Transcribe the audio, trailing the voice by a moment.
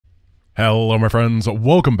Hello my friends,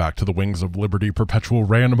 welcome back to the Wings of Liberty Perpetual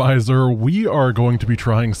Randomizer. We are going to be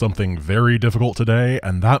trying something very difficult today,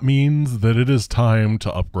 and that means that it is time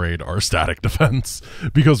to upgrade our static defense,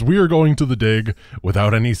 because we are going to the dig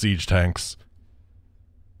without any siege tanks.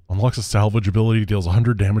 Unlocks a salvage ability, deals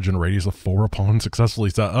 100 damage in a radius of 4 upon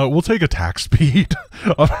successfully we'll take attack speed.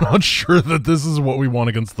 I'm not sure that this is what we want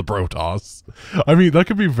against the Protoss. I mean, that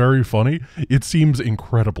could be very funny. It seems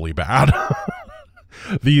incredibly bad.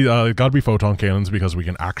 The gotta be photon cannons because we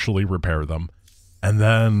can actually repair them. And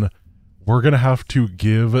then we're gonna have to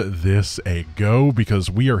give this a go because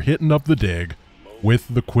we are hitting up the dig with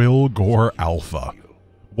the Quill-Goring Alpha.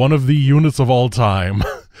 One of the units of all time.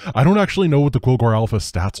 I don't actually know what the Quill-Goring Alpha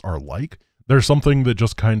stats are like. There's something that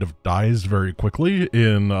just kind of dies very quickly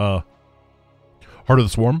in Heart of the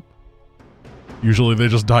Swarm. Usually they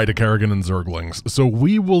just die to Kerrigan and Zerglings. So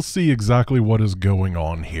we will see exactly what is going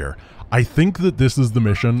on here. I think that this is the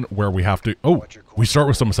mission where we have to... Oh, we start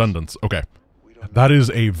with some Ascendants. Okay. That is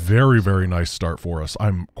a very, very nice start for us.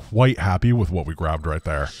 I'm quite happy with what we grabbed right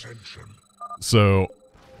there. So,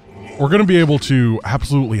 we're going to be able to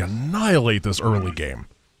absolutely annihilate this early game.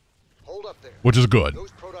 Which is good.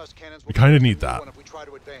 We kind of need that.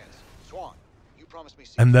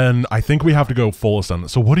 And then I think we have to go full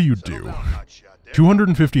Ascendant. So what do you do?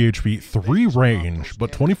 250 HP, 3 range,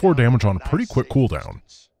 but 24 damage on a pretty quick cooldown.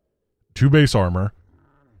 2 base armor.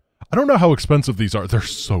 I don't know how expensive these are. They're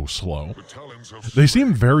so slow. They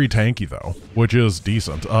seem very tanky though, which is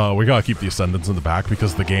decent. We gotta keep the Ascendants in the back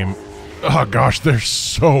because the game... Oh gosh, they're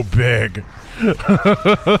so big.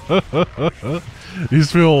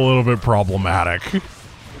 These feel a little bit problematic.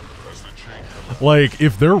 Like,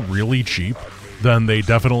 if they're really cheap, then they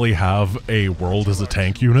definitely have a world as a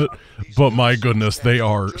tank unit. But my goodness, they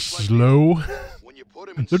are slow.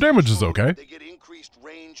 Their damage is okay.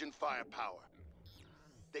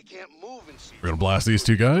 We're gonna blast these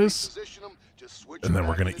two guys, and then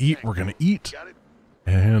we're gonna eat,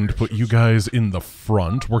 and put you guys in the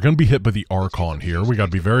front. We're gonna be hit by the Archon here. We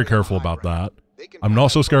gotta be very careful about that. I'm not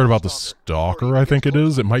so scared about the Stalker, I think it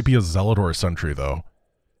is. It might be a Zealot or a Sentry, though.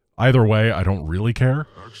 Either way, I don't really care.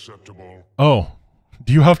 Oh,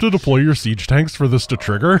 do you have to deploy your siege tanks for this to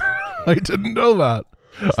trigger? I didn't know that.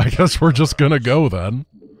 I guess we're just gonna go then.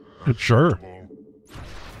 Sure.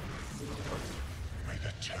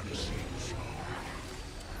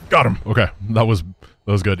 Got him. Okay, that was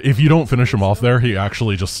good. If you don't finish him off there, he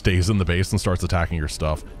actually just stays in the base and starts attacking your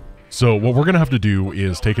stuff. So what we're gonna have to do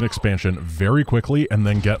is take an expansion very quickly and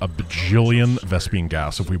then get a bajillion Vespene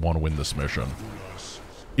gas if we want to win this mission.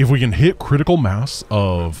 If we can hit critical mass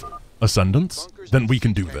of Ascendants, then we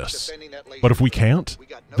can do this. But if we can't,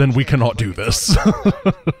 then we cannot do this.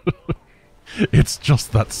 It's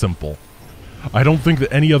just that simple. I don't think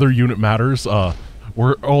that any other unit matters.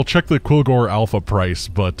 I'll check the Quill-Goring Alpha price,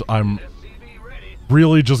 but I'm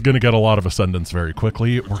really just going to get a lot of Ascendants very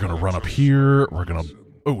quickly. We're going to run up here. We're going to...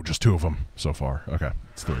 Oh, just 2 of them so far. Okay,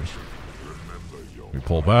 it's 3. We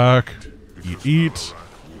pull back. Eat.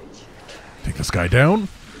 Take this guy down.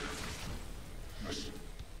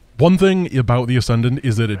 One thing about the Ascendant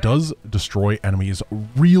is that it does destroy enemies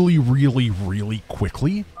really, really, really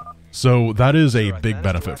quickly. So that is a big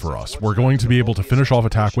benefit for us. We're going to be able to finish off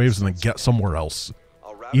attack waves and then get somewhere else.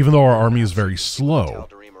 Even though our army is very slow,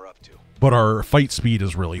 but our fight speed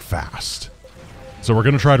is really fast. So we're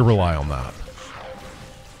going to try to rely on that.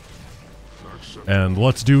 And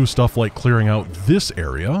let's do stuff like clearing out this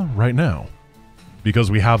area right now,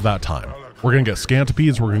 because we have that time. We're going to get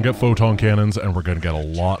Scantipedes, we're going to get Photon Cannons, and we're going to get a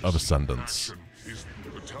lot of Ascendants.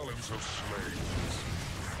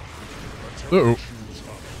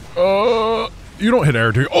 Uh-oh. You don't hit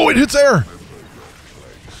air, do you? Oh, it hits air!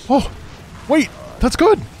 Oh, wait, that's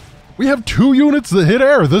good. We have 2 units that hit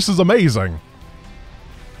air. This is amazing.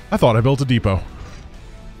 I thought I built a depot.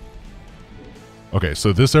 Okay,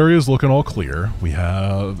 so this area is looking all clear. We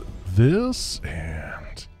have this,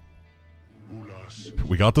 and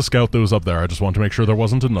we got the scout that was up there. I just wanted to make sure there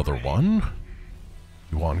wasn't another one.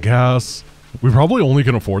 You want gas? We probably only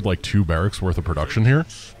can afford like 2 barracks worth of production here,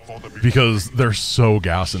 because they're so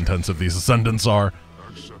gas intensive, these Ascendants are.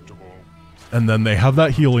 And then they have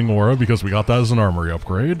that healing aura because we got that as an armory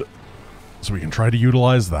upgrade. So we can try to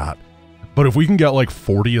utilize that. But if we can get like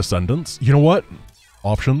 40 Ascendants, you know what?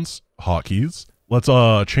 Options, hotkeys. Let's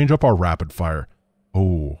change up our rapid fire.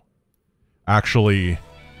 Oh. Actually,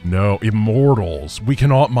 no, Immortals. We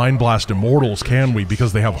cannot Mind Blast Immortals, can we?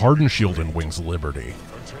 Because they have Hardened Shield and Wings of Liberty.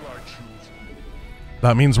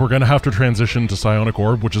 That means we're going to have to transition to Psionic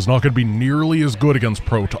Orb, which is not going to be nearly as good against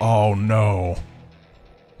Oh, no.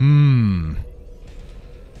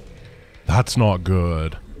 That's not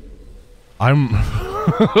good. I'm...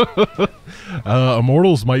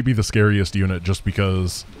 Immortals might be the scariest unit just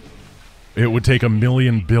because it would take a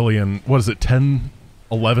million billion... What is it, 10,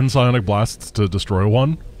 11 psionic blasts to destroy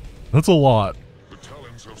one? That's a lot.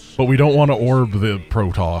 But we don't want to orb the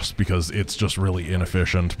Protoss because it's just really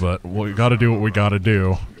inefficient, but we gotta do what we gotta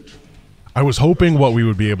do. I was hoping what we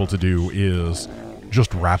would be able to do is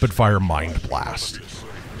just rapid fire Mind Blast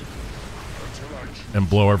and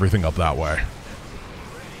blow everything up that way.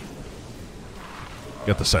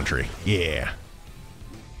 Get the sentry. Yeah.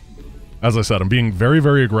 As I said, I'm being very,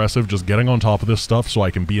 very aggressive, just getting on top of this stuff so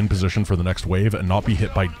I can be in position for the next wave and not be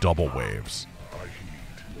hit by double waves.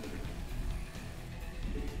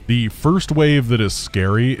 The first wave that is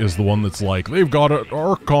scary is the one that's like, they've got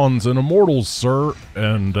Archons and Immortals, sir,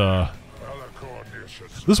 and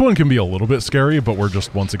this one can be a little bit scary, but we're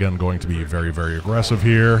just once again going to be very, very aggressive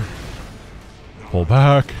here. Pull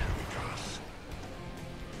back.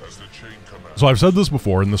 So I've said this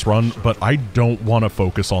before in this run, but I don't want to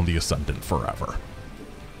focus on the Ascendant forever.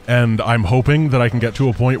 And I'm hoping that I can get to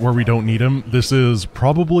a point where we don't need him. This is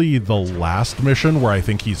probably the last mission where I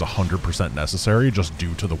think he's 100% necessary, just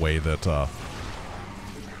due to the way that,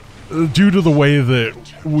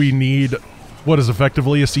 we need what is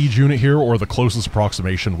effectively a siege unit here, or the closest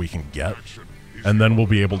approximation we can get. And then we'll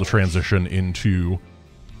be able to transition into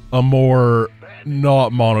a more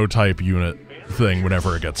not monotype unit thing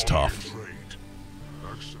whenever it gets tough.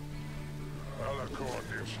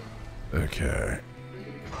 Okay.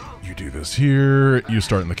 You do this here, you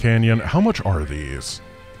start in the canyon. How much are these?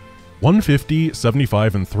 150,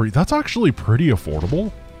 75, and 3. That's actually pretty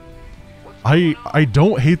affordable. I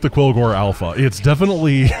don't hate the Quill-Goring Alpha. It's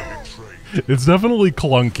definitely it's definitely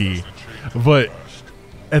clunky, but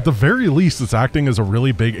at the very least it's acting as a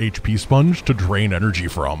really big HP sponge to drain energy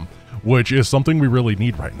from, which is something we really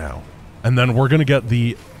need right now. And then we're gonna get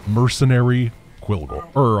the mercenary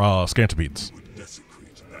Quill-Goring, or Scantipedes.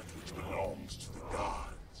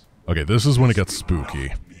 Okay, this is when it gets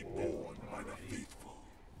spooky.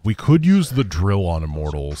 We could use the drill on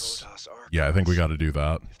Immortals. Yeah, I think we gotta do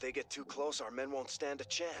that. If they get too close, our men won't stand a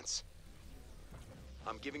chance.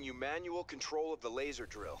 I'm giving you manual control of the laser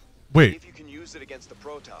drill. Wait. See if you can use it against the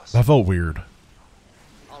Protoss. That felt weird.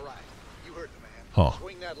 All right, you heard the man. Huh.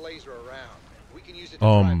 Swing that laser around. We can use it to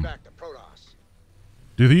drive back the Protoss.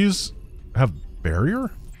 Do these have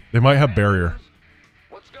barrier? They might have barrier.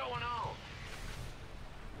 What's going on?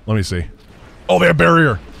 Let me see. Oh, they have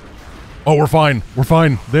barrier. Oh, we're fine. We're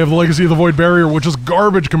fine. They have the Legacy of the Void barrier, which is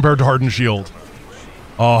garbage compared to Hardened Shield.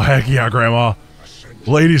 Oh, heck yeah, Grandma.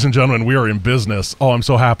 Ladies and gentlemen, we are in business. Oh, I'm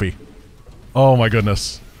so happy. Oh, my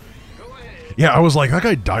goodness. Yeah, I was like, that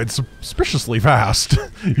guy died suspiciously fast.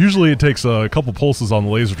 Usually it takes a couple pulses on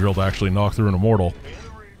the laser drill to actually knock through an Immortal.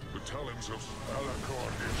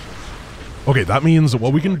 Okay, that means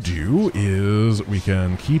what we can do is we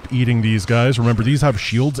can keep eating these guys. Remember, these have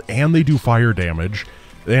shields and they do fire damage,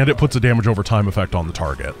 and it puts a damage over time effect on the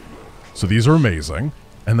target. So these are amazing.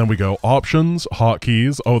 And then we go options,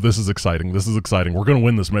 hotkeys. Oh, this is exciting. This is exciting. We're going to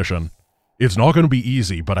win this mission. It's not going to be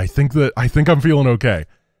easy, but I think I'm feeling okay.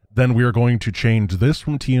 Then we are going to change this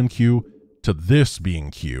from T and Q to this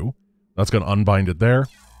being Q. That's going to unbind it there.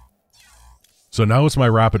 So now it's my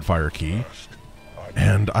rapid fire key.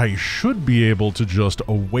 And I should be able to just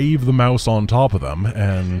wave the mouse on top of them,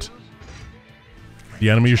 and the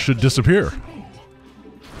enemies should disappear.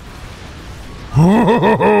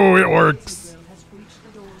 Oh, it works!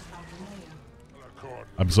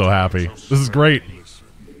 I'm so happy. This is great.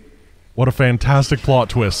 What a fantastic plot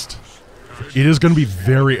twist. It is going to be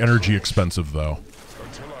very energy expensive, though.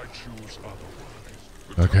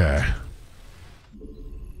 Okay.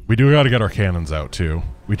 We do got to get our cannons out, too.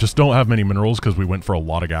 We just don't have many minerals because we went for a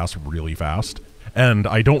lot of gas really fast. And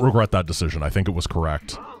I don't regret that decision. I think it was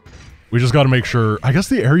correct. We just got to make sure... I guess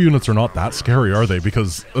the air units are not that scary, are they?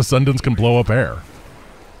 Because Ascendants can blow up air.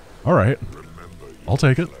 Alright. I'll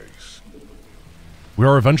take it. We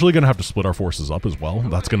are eventually going to have to split our forces up as well.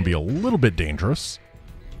 That's going to be a little bit dangerous.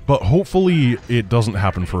 But hopefully it doesn't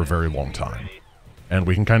happen for a very long time. And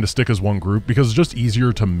we can kind of stick as one group because it's just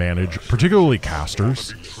easier to manage, particularly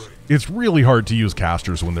casters. It's really hard to use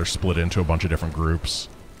casters when they're split into a bunch of different groups.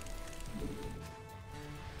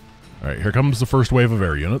 Alright, here comes the first wave of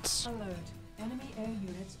air units. Alert. Enemy air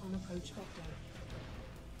units on approach vector.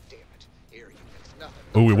 Damn it. Air units, nothing.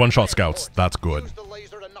 Oh, we one-shot scouts. That's good. Use the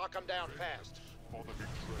laser to knock them down fast.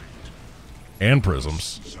 And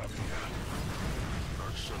prisms.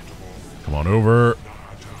 Come on over.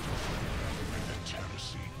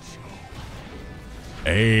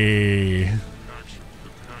 Hey.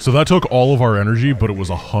 So that took all of our energy, but it was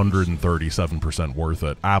 137% worth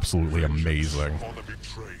it. Absolutely amazing.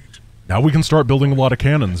 Now we can start building a lot of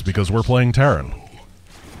cannons because we're playing Terran.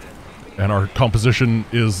 And our composition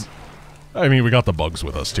is... I mean, we got the bugs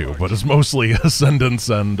with us too, but it's mostly Ascendants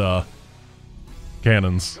and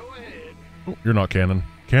cannons. Oh, you're not cannon.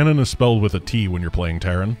 Cannon is spelled with a T when you're playing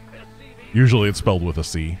Terran. Usually it's spelled with a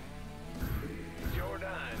C.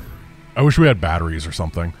 I wish we had batteries or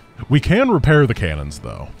something. We can repair the cannons,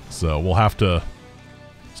 though, so we'll have to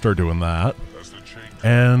start doing that.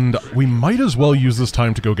 And we might as well use this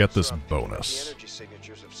time to go get this bonus.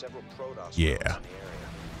 Yeah.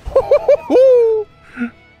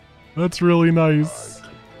 That's really nice.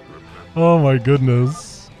 Oh my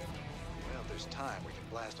goodness. Well, there's time. We can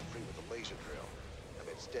blast them free with a laser drill. I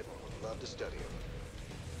bet Stedman would love to study them.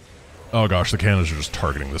 Oh gosh, the cannons are just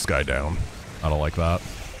targeting this guy down. I don't like that.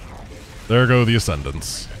 There go the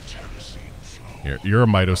Ascendants. Here, you're a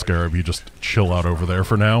Mitoscarab, you just chill out over there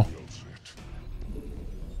for now.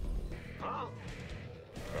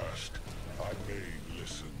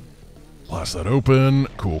 Blast that open.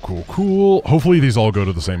 Cool, cool, cool. Hopefully these all go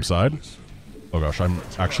to the same side. Oh gosh, I'm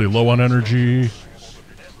actually low on energy.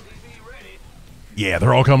 Yeah,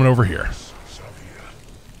 they're all coming over here.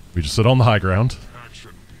 We just sit on the high ground.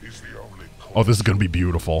 Oh, this is going to be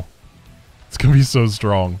beautiful. It's going to be so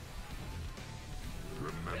strong.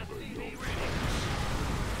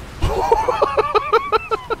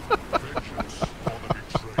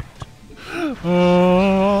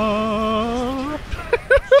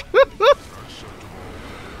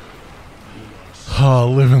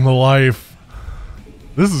 Living the life.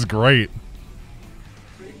 This is great.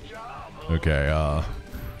 Okay,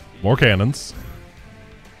 more cannons.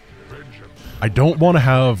 I don't want to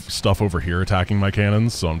have stuff over here attacking my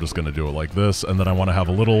cannons, so I'm just going to do it like this, and then I want to have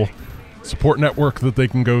a little support network that they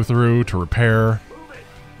can go through to repair.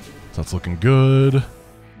 So that's looking good.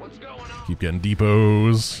 Keep getting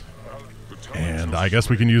depots. And I guess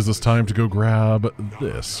we can use this time to go grab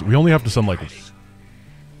this. We only have to send like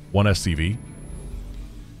one SCV.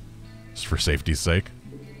 Just for safety's sake.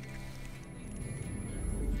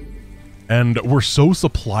 And we're so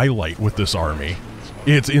supply light with this army.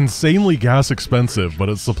 It's insanely gas expensive, but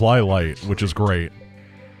it's supply light, which is great.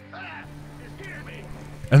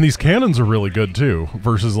 And these cannons are really good too,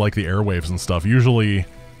 versus like the airwaves and stuff. Usually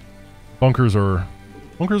bunkers are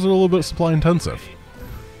a little bit supply intensive.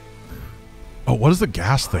 Oh, what does the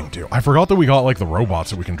gas thing do? I forgot that we got like the robots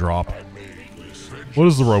that we can drop. What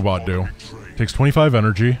does the robot do? Takes 25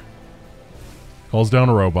 energy. Calls down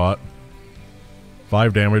a robot.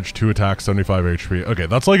 5 damage, 2 attacks, 75 HP. Okay,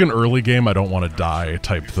 that's like an early game I don't want to die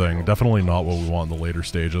type thing. Definitely not what we want in the later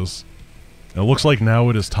stages. And it looks like now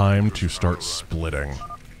it is time to start splitting.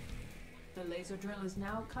 The laser drill is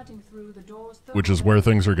now cutting through the doors. Which is where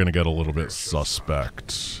things are going to get a little bit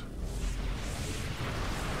suspect.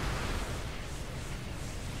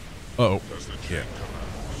 Uh-oh. Yeah.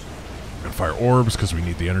 Gonna fire orbs because we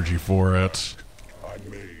need the energy for it.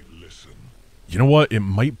 You know what? It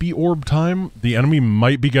might be orb time. The enemy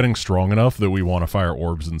might be getting strong enough that we want to fire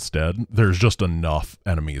orbs instead. There's just enough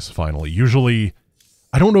enemies, finally. Usually,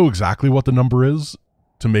 I don't know exactly what the number is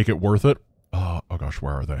to make it worth it. Oh gosh,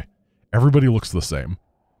 where are they? Everybody looks the same.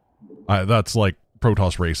 That's like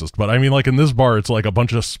Protoss racist, but I mean like in this bar, it's like a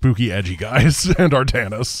bunch of spooky, edgy guys and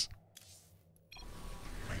Artanis.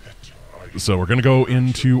 So we're going to go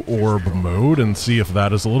into orb mode and see if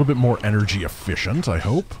that is a little bit more energy efficient, I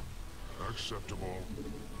hope.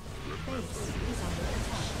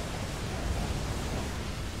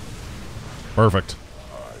 Perfect.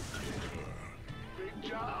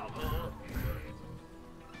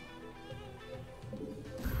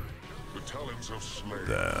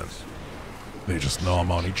 Then they just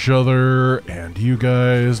nom on each other, and you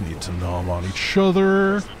guys need to nom on each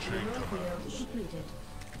other.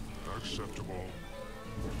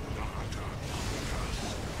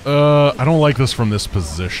 I don't like this from this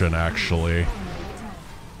position, actually.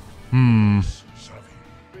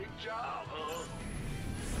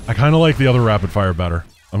 I kind of like the other rapid fire better.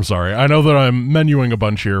 I'm sorry. I know that I'm menuing a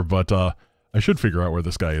bunch here, but I should figure out where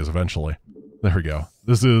this guy is eventually. There we go.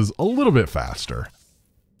 This is a little bit faster.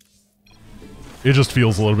 It just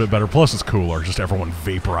feels a little bit better. Plus, it's cooler. Just everyone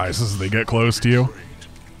vaporizes as they get close to you.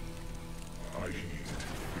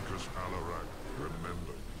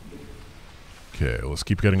 Okay, let's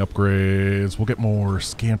keep getting upgrades. We'll get more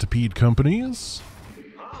Scantipede companies.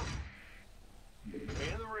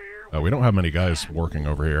 We don't have many guys working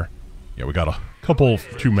over here. Yeah, we got a couple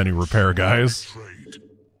too many repair guys.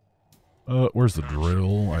 Where's the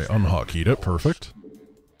drill? I unhotkeeyed it. Perfect.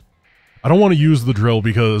 I don't want to use the drill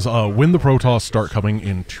because when the Protoss start coming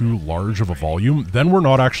in too large of a volume, then we're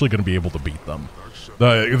not actually going to be able to beat them.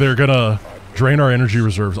 They're going to drain our energy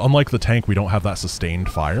reserves. Unlike the tank, we don't have that sustained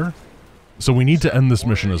fire. So we need to end this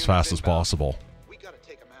mission as fast as possible. We gotta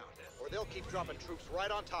take them out, or they'll keep dropping troops right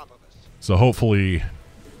on top of us. So hopefully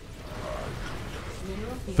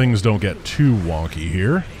things don't get too wonky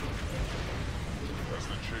here.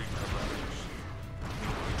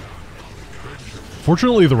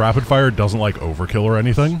 Fortunately, the rapid fire doesn't like overkill or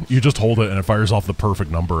anything. You just hold it and it fires off the perfect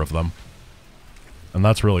number of them. And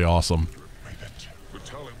that's really awesome.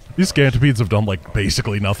 These Scantipedes have done like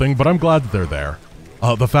basically nothing, but I'm glad that they're there.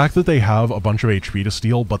 The fact that they have a bunch of HP to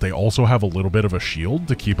steal, but they also have a little bit of a shield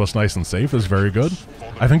to keep us nice and safe is very good.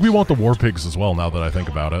 I think we want the War Pigs as well, now that I think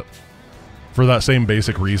about it. For that same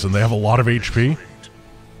basic reason, they have a lot of HP.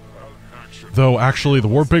 Though, actually, the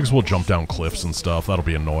War Pigs will jump down cliffs and stuff. That'll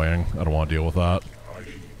be annoying. I don't want to deal with that.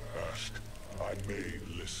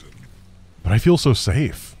 But I feel so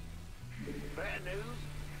safe.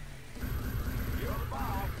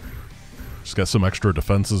 Just got some extra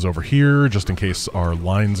defenses over here, just in case our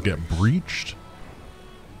lines get breached.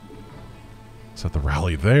 Set the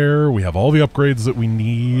rally there. We have all the upgrades that we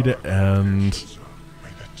need, and...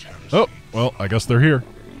 Oh, well, I guess they're here.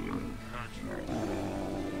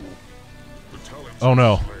 Oh,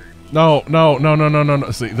 no. No, no, no, no, no, no,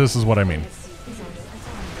 no. See, this is what I mean.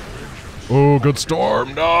 Oh, good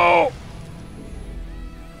storm. No!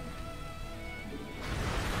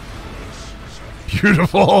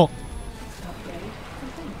 Beautiful.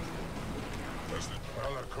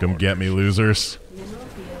 Come get me, losers.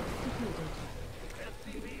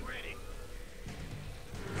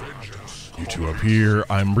 You two up here.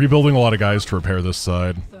 I'm rebuilding a lot of guys to repair this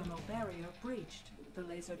side. Thermal barrier breached. The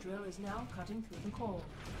laser drill is now cutting through the core.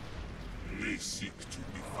 They seek to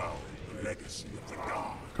devour the legacy of the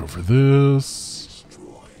god. Go for this. Destroy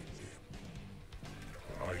them.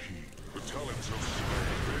 I heed the talents of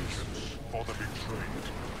vengeance for the betrayed.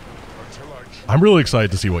 Until I choose. I'm really excited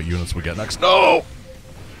to see what units we get next. No!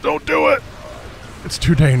 Don't do it! It's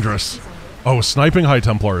too dangerous. Oh, sniping High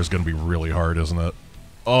Templar is going to be really hard, isn't it?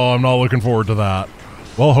 Oh, I'm not looking forward to that.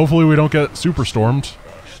 Well, hopefully we don't get superstormed.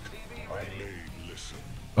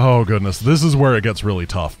 Oh, goodness. This is where it gets really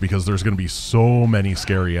tough, because there's going to be so many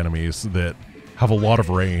scary enemies that have a lot of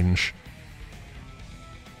range.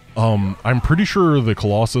 I'm pretty sure the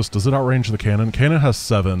Colossus, does it outrange the cannon? Cannon has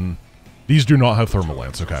 7. These do not have thermal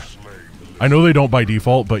lance, okay. I know they don't by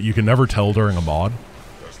default, but you can never tell during a mod.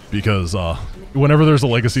 Because, whenever there's a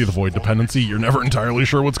Legacy of the Void dependency, you're never entirely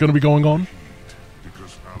sure what's going to be going on.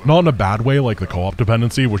 Not in a bad way, like the co-op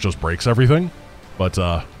dependency, which just breaks everything.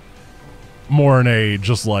 But, more in a,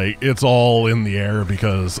 just like, it's all in the air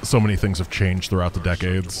because so many things have changed throughout the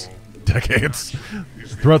decades. Decades?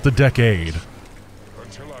 Throughout the decade.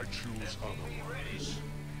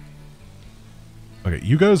 Okay,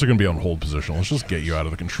 you guys are going to be on hold position. Let's just get you out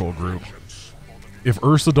of the control group. If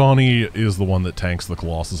Ursadani is the one that tanks the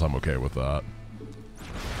Colossus, I'm okay with that.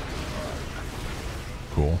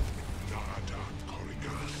 Cool.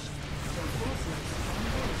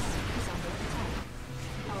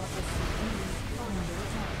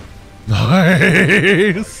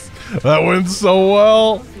 Nice! That went so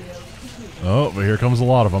well! Oh, but here comes a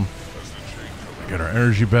lot of them. Get our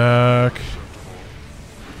energy back.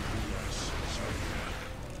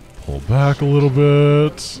 Pull back a little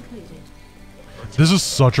bit. This is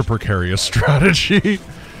such a precarious strategy.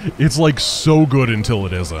 It's like so good until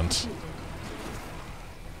it isn't.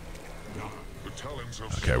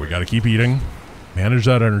 Okay, we gotta keep eating. Manage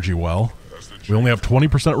that energy well. We only have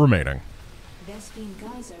 20% remaining.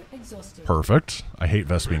 Perfect. I hate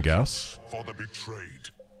Vespene gas.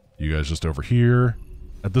 You guys just over here.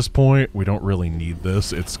 At this point, we don't really need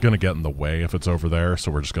this. It's gonna get in the way if it's over there,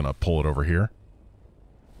 so we're just gonna pull it over here.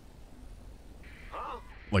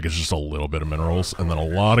 Like it's just a little bit of minerals, and then a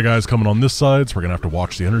lot of guys coming on this side, so we're gonna have to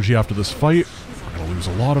watch the energy after this fight. We're gonna lose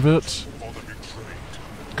a lot of it.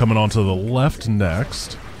 Coming onto the left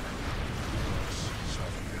next.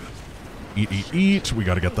 Eat, eat, eat. We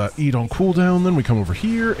gotta get that eat on cooldown, then we come over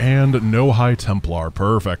here, and no High Templar.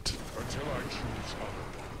 Perfect.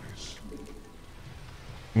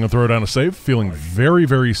 I'm gonna throw down a save. Feeling very,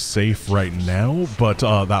 very safe right now, but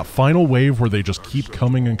that final wave where they just keep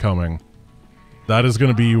coming and coming, that is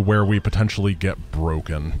going to be where we potentially get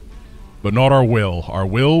broken. But not our will. Our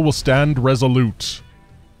will stand resolute.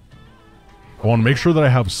 I want to make sure that I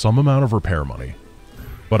have some amount of repair money.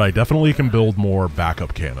 But I definitely can build more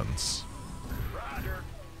backup cannons.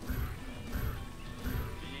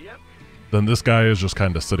 Then this guy is just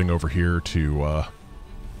kind of sitting over here to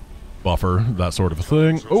buffer, that sort of a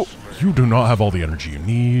thing. Oh, you do not have all the energy you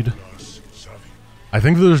need. I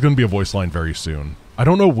think that there's going to be a voice line very soon. I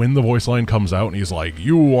don't know when the voice line comes out and he's like,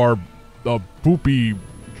 you are a poopy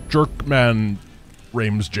jerk man,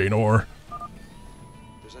 Rames Janor.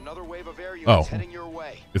 There's another wave of air units heading your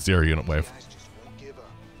way. It's the air unit wave. Guys just won't give up.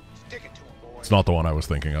 Stick it to 'em, boys. It's not the one I was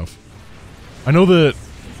thinking of. I know that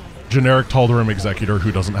generic Tal'Darim Executor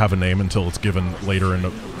who doesn't have a name until it's given later in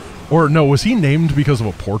the... Or no, was he named because of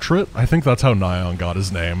a portrait? I think that's how Nyan got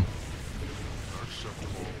his name.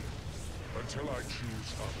 Acceptable. Until I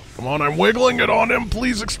choose other. Come on, I'm wiggling it on him.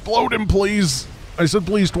 Please explode him, please. I said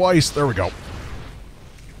please twice. There we go.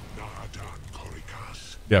 Na'adan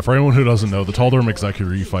Korikas. Yeah, for anyone who doesn't know, the Tal'Darim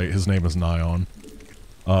Executor you fight, his name is Nyan.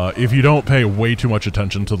 If you don't pay way too much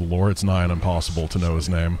attention to the lore, it's nigh on impossible to know his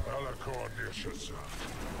name. Alakor Nishasa.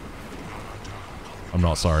 I'm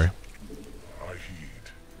not sorry. I heed.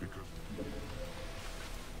 Because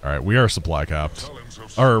Alright, we are supply capped.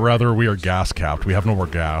 Or rather, we are gas capped. We have no more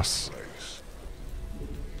gas.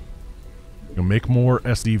 You'll make more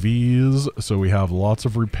SDVs, so we have lots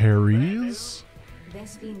of repairies.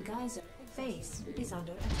 Vespine Geyser face is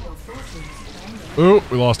under attack. Forces. Oh,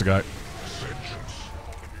 we lost a guy.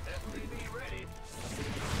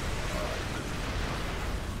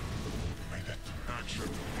 action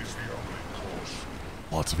is the only course.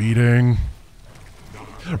 Lots of eating.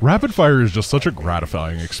 Rapid fire is just such a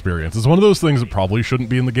gratifying experience. It's one of those things that probably shouldn't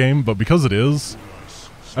be in the game, but because it is,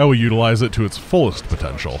 I will utilize it to its fullest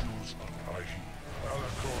potential. I heed.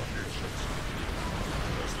 Alakor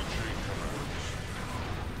Nishasa. As the chain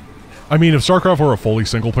commands. I mean, if StarCraft were a fully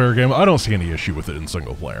single-player game, I don't see any issue with it in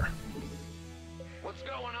single-player. What's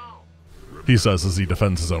going on? He says as he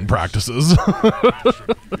defends his own practices. Is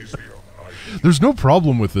the only. There's no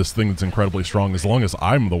problem with this thing that's incredibly strong as long as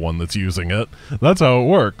I'm the one that's using it. That's how it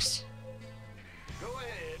works. Go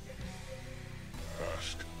ahead.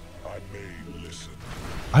 Ask. I may listen.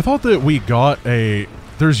 I thought that we got a...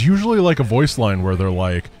 There's usually like a voice line where they're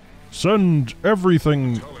like, send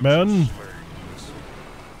everything, men.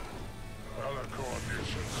 Alakor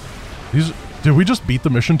Nishasa. These... Did we just beat the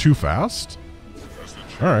mission too fast?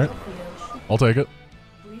 Alright, I'll take it.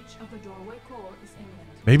 Breach of the doorway core is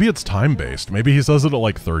imminent. Maybe it's time-based. Maybe he says it at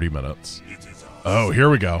like 30 minutes. Oh,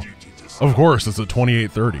 here we go. Of course, it's at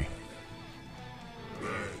 28:30.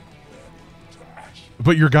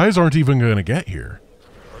 But your guys aren't even going to get here.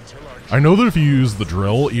 I know that if you use the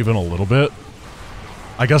drill even a little bit,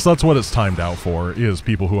 I guess that's what it's timed out for, is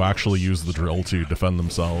people who actually use the drill to defend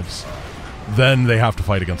themselves. Then they have to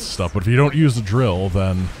fight against stuff. But if you don't use the drill,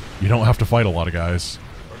 then you don't have to fight a lot of guys.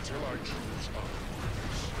 Until I choose other.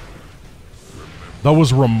 That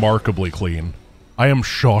was remarkably clean. I am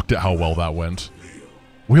shocked at how well that went.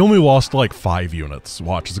 We only lost like 5 units.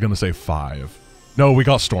 Watch, it's going to say 5. No, we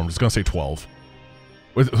got stormed. It's going to say 12.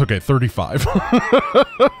 Okay, 35.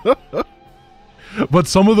 But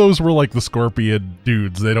some of those were like the Scorpion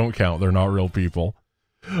dudes. They don't count. They're not real people.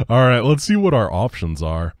 All right, let's see what our options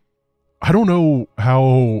are. I don't know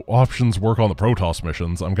how options work on the Protoss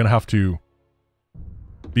missions. I'm going to have to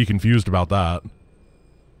be confused about that.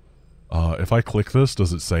 If I click this,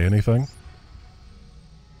 does it say anything?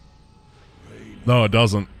 No, it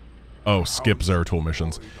doesn't. Oh, skip Zeratul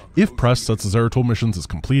missions. If pressed, sets the Zeratul missions is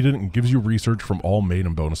completed and gives you research from all main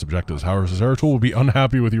and bonus objectives. However, Zeratul will be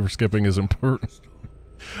unhappy with you for skipping is important.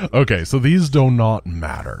 Okay, so these do not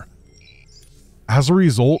matter. As a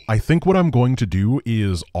result, I think what I'm going to do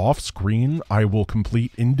is off-screen, I will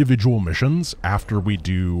complete individual missions after we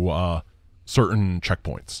do certain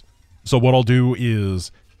checkpoints. So what I'll do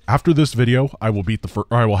is, after this video, I will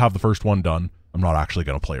have the first one done. I'm not actually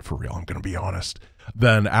going to play it for real, I'm going to be honest.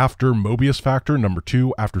 Then after Mobius Factor, number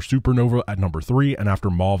 2, after Supernova at number 3, and after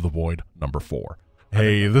Maw of the Void, number 4.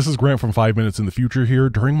 Hey, this is Grant from 5 Minutes in the Future here.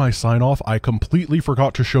 During my sign-off, I completely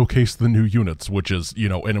forgot to showcase the new units, which is, you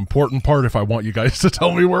know, an important part if I want you guys to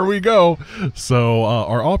tell me where we go. So,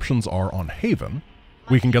 our options are on Haven,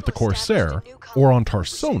 we can get the Corsair, or on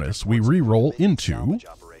Tarsonis, we re-roll into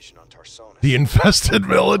the Infested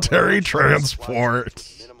Military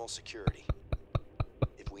Transport. Minimal security.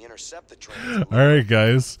 If we intercept the train, Alright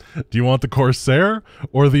guys, do you want the Corsair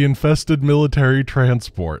or the Infested Military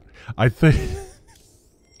Transport? I think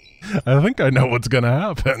I know what's gonna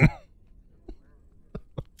happen.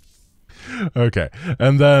 Okay,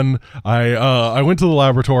 and then I went to the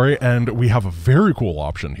laboratory and we have a very cool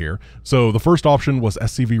option here. So the first option was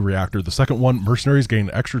SCV Reactor. The second one, Mercenaries gain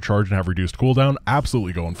extra charge and have reduced cooldown.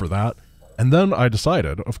 Absolutely going for that. And then I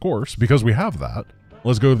decided, of course, because we have that,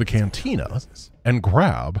 let's go to the Cantina and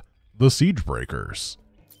grab the Siege Breakers.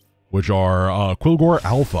 which are Quill-Goring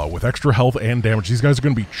Alpha with extra health and damage. These guys are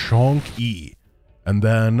going to be chonky. And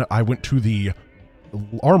then I went to the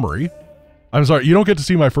armory. I'm sorry, you don't get to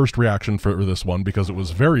see my first reaction for this one because it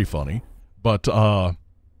was very funny. But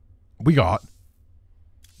we got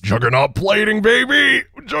Juggernaut plating, baby!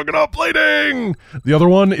 Juggernaut plating! The other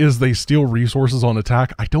one is they steal resources on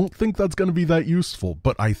attack. I don't think that's going to be that useful,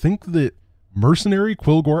 but I think that mercenary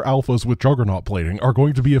Quill-Goring Alphas with Juggernaut plating are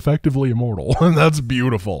going to be effectively immortal, and that's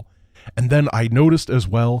beautiful. And then I noticed as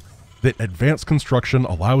well that advanced construction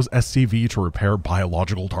allows SCV to repair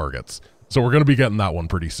biological targets. So we're going to be getting that one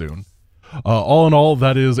pretty soon. All in all,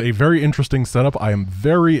 that is a very interesting setup. I am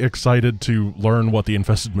very excited to learn what the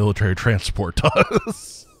infested military transport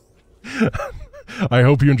does. I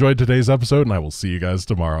hope you enjoyed today's episode, and I will see you guys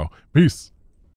tomorrow. Peace.